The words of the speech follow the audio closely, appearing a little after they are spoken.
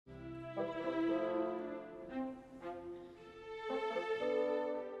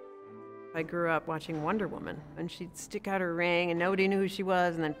I grew up watching Wonder Woman, and she'd stick out her ring and nobody knew who she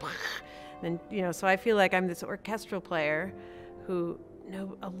was, and then so I feel like I'm this orchestral player who,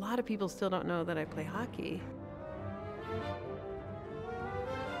 a lot of people still don't know that I play hockey.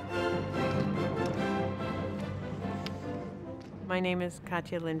 My name is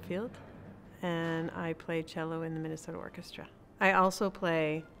Katja Linfield, and I play cello in the Minnesota Orchestra. I also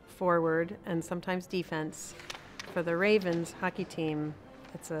play forward and sometimes defense for the Ravens hockey team.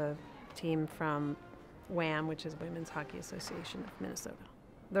 It's a team from WHAM, which is Women's Hockey Association of Minnesota.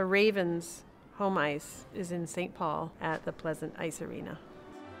 The Ravens' home ice is in St. Paul at the Pleasant Ice Arena.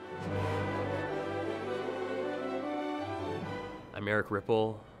 I'm Erich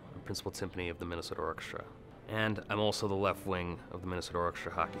Rieppel, I'm principal timpani of the Minnesota Orchestra. And I'm also the left wing of the Minnesota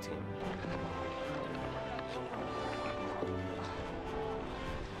Orchestra hockey team.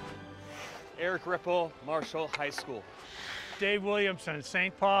 Erich Rieppel, Marshall High School. Dave Williamson,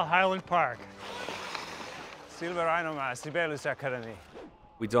 St. Paul, Highland Park. Silver Ainomäe, Sibelius Academy.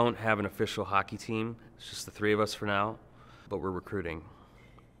 We don't have an official hockey team. It's just the three of us for now, but we're recruiting.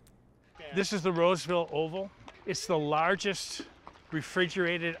 This is the Roseville Oval. It's the largest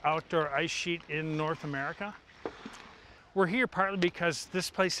refrigerated outdoor ice sheet in North America. We're here partly because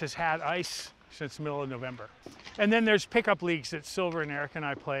this place has had ice since the middle of November. And then there's pickup leagues that Silver and Eric and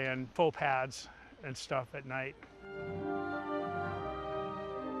I play in, full pads and stuff at night.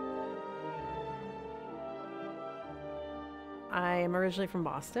 I am originally from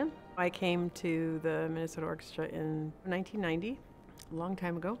Boston. I came to the Minnesota Orchestra in 1990, a long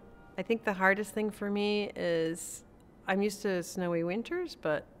time ago. I think the hardest thing for me is I'm used to snowy winters,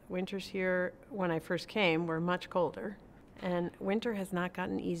 but winters here when I first came were much colder, and winter has not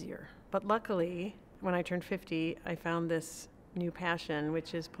gotten easier. But luckily, when I turned 50, I found this new passion,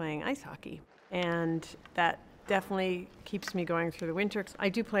 which is playing ice hockey. And that definitely keeps me going through the winter. I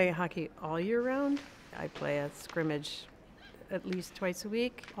do play hockey all year round. I play a scrimmage at least twice a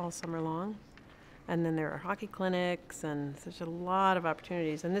week, all summer long. And then there are hockey clinics, and such a lot of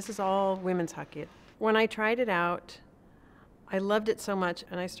opportunities. And this is all women's hockey. When I tried it out, I loved it so much,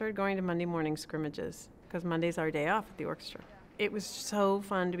 and I started going to Monday morning scrimmages, because Monday's our day off at the orchestra. It was so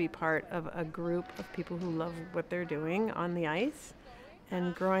fun to be part of a group of people who love what they're doing on the ice.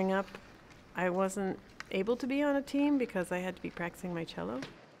 And growing up, I wasn't able to be on a team because I had to be practicing my cello.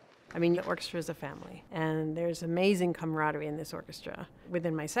 I mean, the orchestra is a family, and there's amazing camaraderie in this orchestra,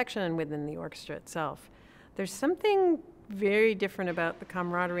 within my section and within the orchestra itself. There's something very different about the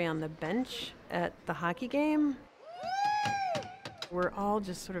camaraderie on the bench at the hockey game. We're all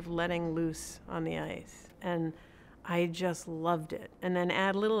just sort of letting loose on the ice, and I just loved it. And then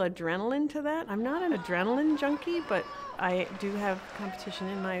add a little adrenaline to that. I'm not an adrenaline junkie, but I do have competition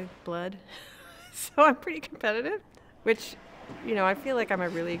in my blood, so I'm pretty competitive, which, I feel like I'm a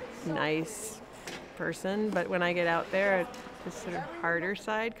really nice person, but when I get out there, this sort of harder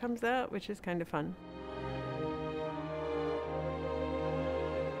side comes out, which is kind of fun.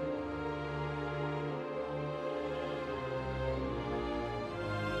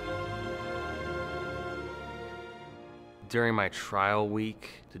 During my trial week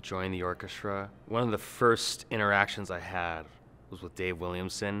to join the orchestra, one of the first interactions I had was with Dave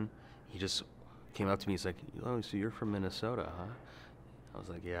Williamson. He just came up to me, he's like, "Oh, so you're from Minnesota, huh?" I was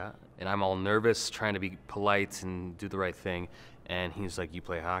like, "Yeah." And I'm all nervous, trying to be polite and do the right thing. And he's like, "You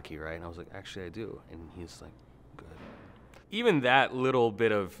play hockey, right?" And I was like, "Actually, I do." And he's like, "Good." Even that little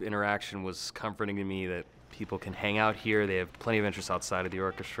bit of interaction was comforting to me, that people can hang out here. They have plenty of interests outside of the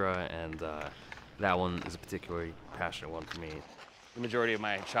orchestra, and that one is a particularly passionate one for me. The majority of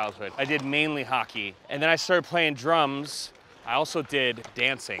my childhood, I did mainly hockey, and then I started playing drums. I also did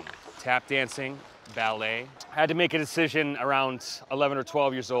dancing, tap dancing, ballet. I had to make a decision around 11 or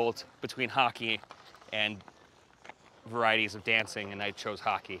 12 years old between hockey and varieties of dancing, and I chose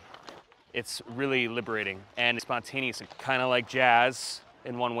hockey. It's really liberating and spontaneous, kind of like jazz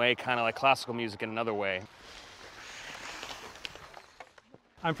in one way, kind of like classical music in another way.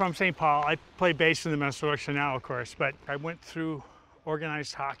 I'm from St. Paul. I play bass in the Minnesota Orchestra now, of course, but I went through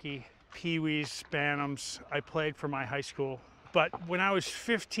organized hockey, pee-wees, bantams. I played for my high school. But when I was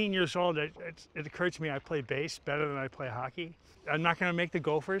 15 years old, it occurred to me I play bass better than I play hockey. I'm not going to make the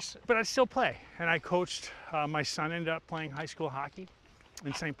Gophers, but I still play. And I coached, my son ended up playing high school hockey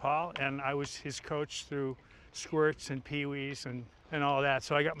in St. Paul, and I was his coach through squirts and pee-wees and all of that.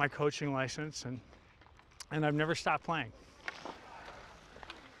 So I got my coaching license, and I've never stopped playing.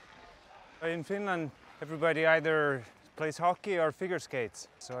 In Finland, everybody either plays hockey or figure skates.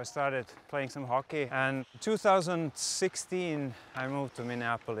 So I started playing some hockey, and in 2016 I moved to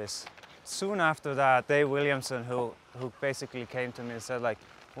Minneapolis. Soon after that, Dave Williamson, who basically came to me and said, like,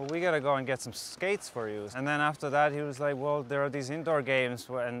 well, we gotta go and get some skates for you. And then after that, he was like, well, there are these indoor games,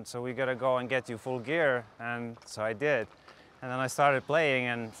 and so we gotta go and get you full gear. And so I did. And then I started playing,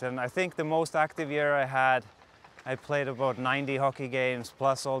 and then I think the most active year I had, I played about 90 hockey games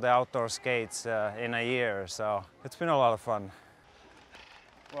plus all the outdoor skates in a year. So it's been a lot of fun.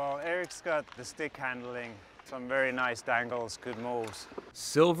 Well, Eric's got the stick handling, some very nice dangles, good moves.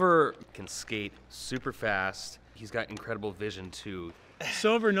 Silver can skate super fast. He's got incredible vision too.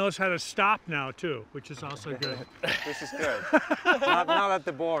 Silver knows how to stop now too, which is also good. This is good. not at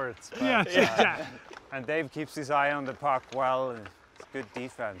the boards. But, Yeah, exactly. And Dave keeps his eye on the puck well, and it's good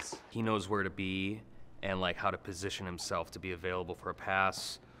defense. He knows where to be and like how to position himself to be available for a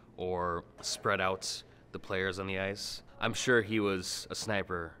pass or spread out the players on the ice. I'm sure he was a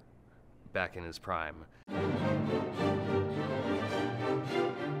sniper back in his prime.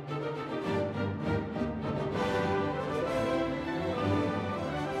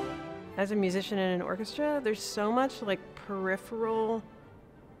 As a musician in an orchestra, there's so much like peripheral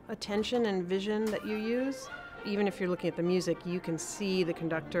attention and vision that you use. Even if you're looking at the music, you can see the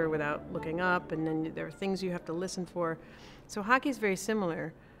conductor without looking up, and then there are things you have to listen for. So hockey's very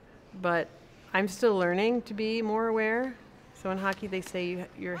similar, but I'm still learning to be more aware. So in hockey, they say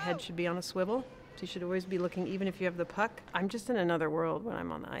your head should be on a swivel. So you should always be looking, even if you have the puck. I'm just in another world when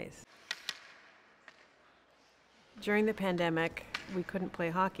I'm on the ice. During the pandemic, we couldn't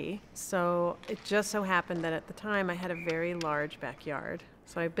play hockey. So it just so happened that at the time I had a very large backyard.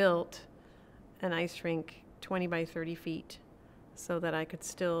 So I built an ice rink 20 by 30 feet so that I could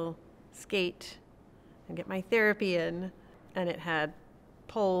still skate and get my therapy in. And it had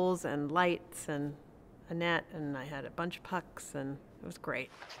poles and lights and a net, and I had a bunch of pucks, and it was great.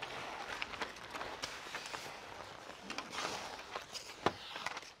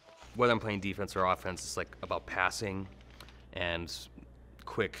 Whether I'm playing defense or offense, it's like about passing and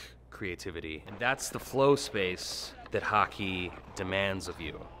quick creativity. And that's the flow space that hockey demands of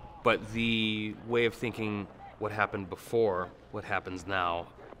you. But the way of thinking what happened before, what happens now,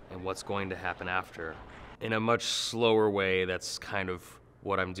 and what's going to happen after, in a much slower way, that's kind of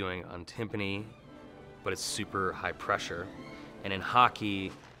what I'm doing on timpani, but it's super high pressure. And in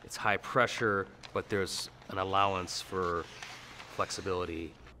hockey, it's high pressure, but there's an allowance for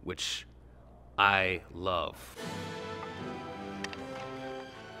flexibility, which I love.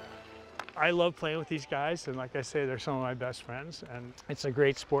 I love playing with these guys, and like I say, they're some of my best friends, and it's a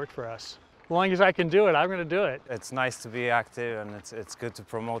great sport for us. As long as I can do it, I'm going to do it. It's nice to be active, and it's good to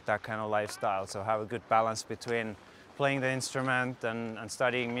promote that kind of lifestyle. So have a good balance between playing the instrument and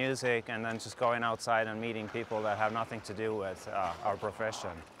studying music, and then just going outside and meeting people that have nothing to do with our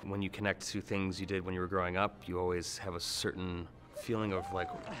profession. When you connect to things you did when you were growing up, you always have a certain feeling of like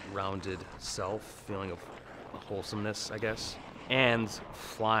rounded self, feeling of wholesomeness, I guess. And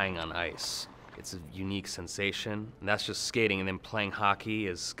flying on ice. It's a unique sensation, and that's just skating. And then playing hockey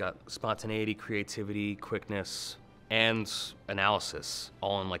has got spontaneity, creativity, quickness, and analysis,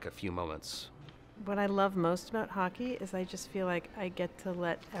 all in like a few moments. What I love most about hockey is I just feel like I get to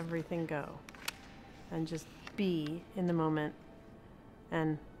let everything go and just be in the moment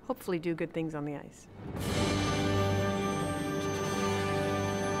and hopefully do good things on the ice.